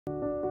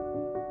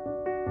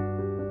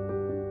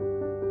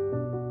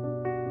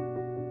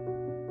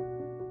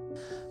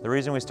The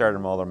reason we started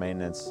Mulder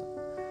Maintenance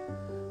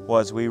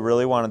was we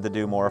really wanted to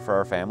do more for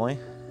our family.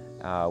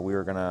 We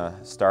were going to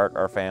start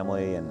our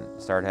family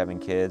and start having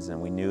kids,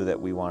 and we knew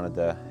that we wanted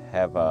to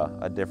have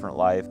a different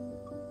life.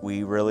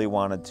 We really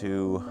wanted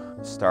to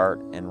start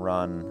and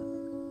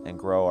run and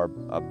grow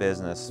a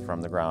business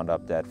from the ground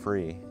up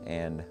debt-free,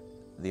 and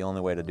the only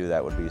way to do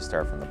that would be to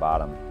start from the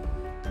bottom.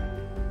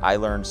 I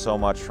learned so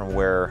much from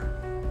where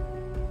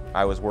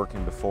I was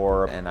working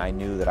before, and I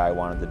knew that I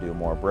wanted to do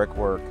more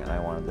brickwork, and I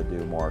wanted to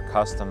do more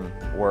custom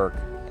work,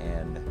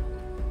 and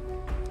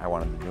I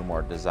wanted to do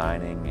more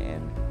designing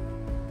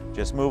and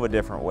just move a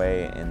different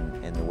way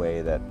in the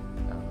way that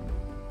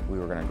we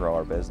were going to grow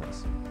our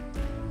business.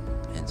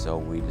 And so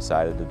we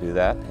decided to do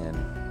that, and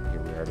here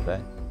we are today.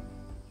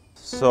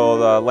 So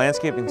the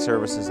landscaping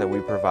services that we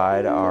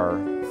provide are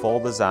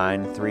full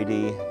design,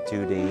 3D,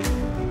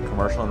 2D,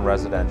 commercial and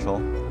residential.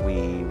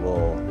 We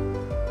will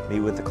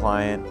meet with the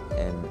client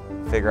and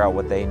figure out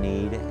what they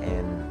need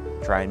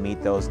and try and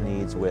meet those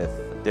needs with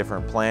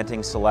different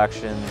planting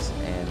selections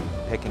and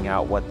picking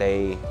out what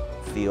they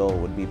feel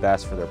would be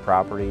best for their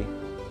property.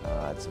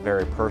 It's a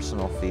very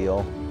personal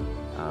feel.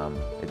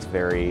 It's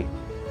very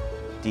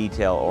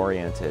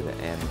detail-oriented,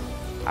 and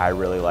I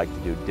really like to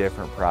do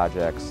different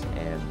projects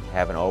and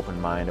have an open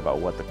mind about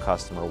what the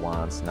customer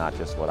wants, not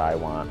just what I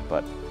want,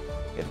 but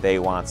if they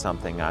want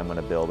something, I'm going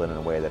to build it in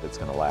a way that it's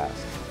going to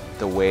last.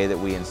 The way that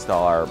we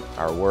install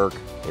our work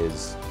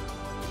is,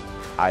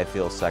 I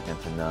feel,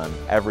 second to none.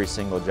 Every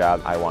single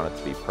job, I want it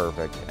to be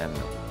perfect, and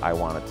I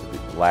want it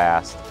to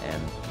last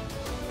and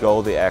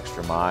go the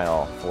extra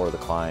mile for the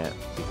client,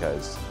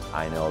 because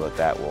I know that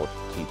that will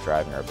keep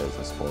driving our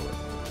business forward.